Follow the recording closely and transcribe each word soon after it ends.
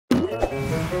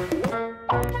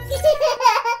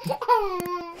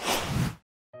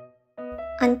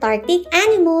Antarctic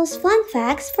animals fun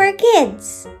facts for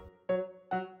kids.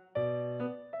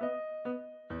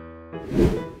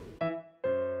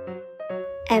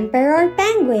 Emperor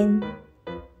penguin.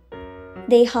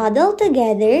 They huddle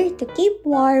together to keep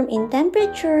warm in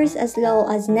temperatures as low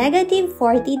as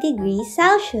 -40 degrees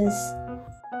Celsius.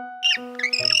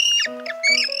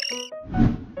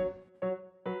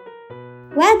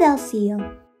 Weddell seal.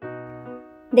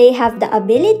 They have the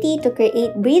ability to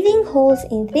create breathing holes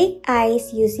in thick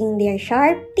ice using their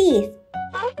sharp teeth.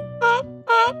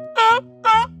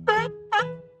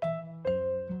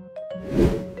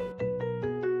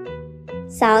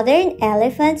 Southern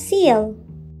elephant seal.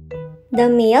 The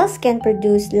males can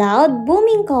produce loud,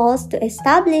 booming calls to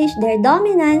establish their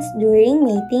dominance during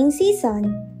mating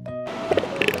season.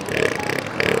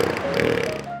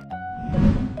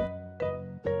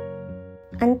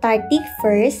 Antarctic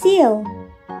Fur Seal.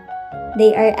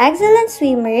 They are excellent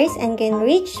swimmers and can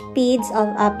reach speeds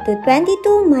of up to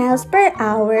 22 miles per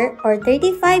hour or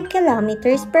 35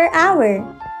 kilometers per hour.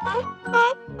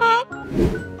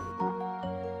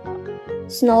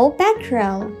 Snow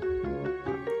petrel.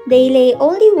 They lay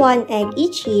only one egg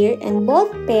each year and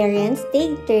both parents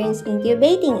take turns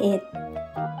incubating it.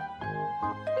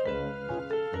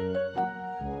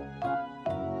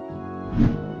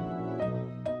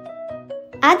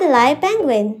 Adelie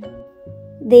Penguin.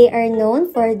 They are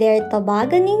known for their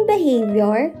tobogganing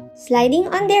behavior, sliding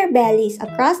on their bellies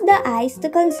across the ice to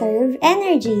conserve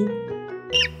energy.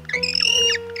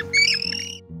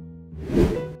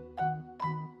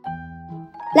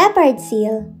 Leopard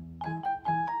seal.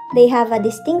 They have a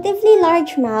distinctively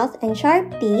large mouth and sharp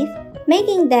teeth,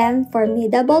 making them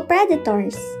formidable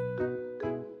predators.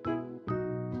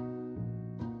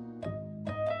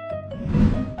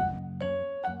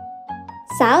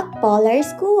 South Polar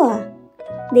Skua.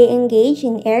 They engage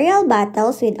in aerial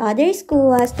battles with other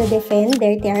skuas to defend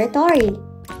their territory.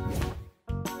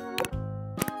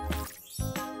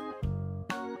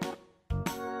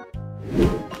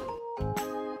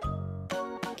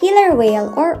 Killer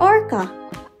whale or orca.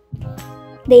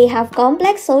 They have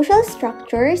complex social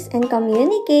structures and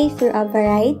communicate through a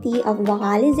variety of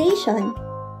vocalization.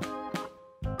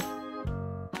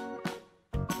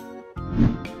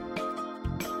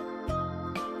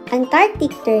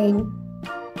 Antarctic Tern.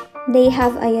 They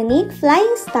have a unique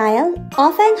flying style,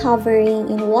 often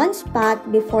hovering in one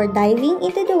spot before diving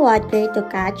into the water to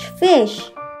catch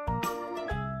fish.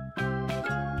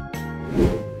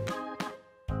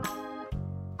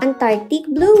 Antarctic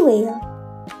blue whale.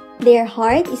 Their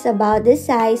heart is about the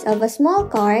size of a small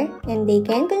car and they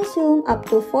can consume up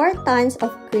to 4 tons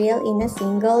of krill in a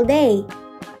single day.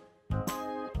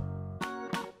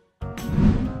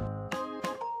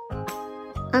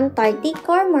 Antarctic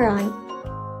Cormorant.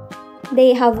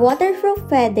 They have waterproof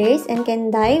feathers and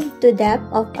can dive to depth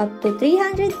of up to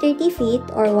 330 feet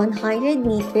or 100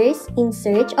 meters in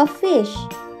search of fish.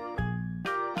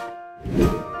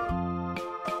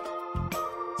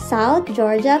 South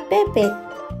Georgia Pipit.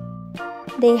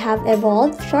 They have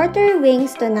evolved shorter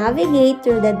wings to navigate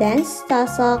through the dense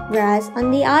tussock grass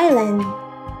on the island.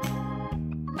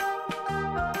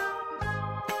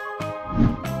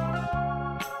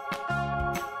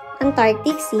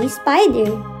 Antarctic Sea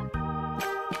Spider.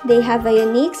 They have a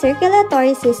unique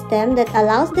circulatory system that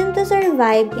allows them to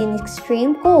survive in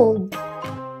extreme cold.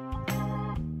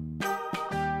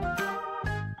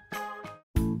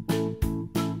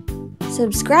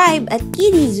 Subscribe at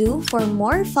Kiddizoo for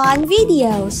more fun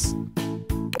videos.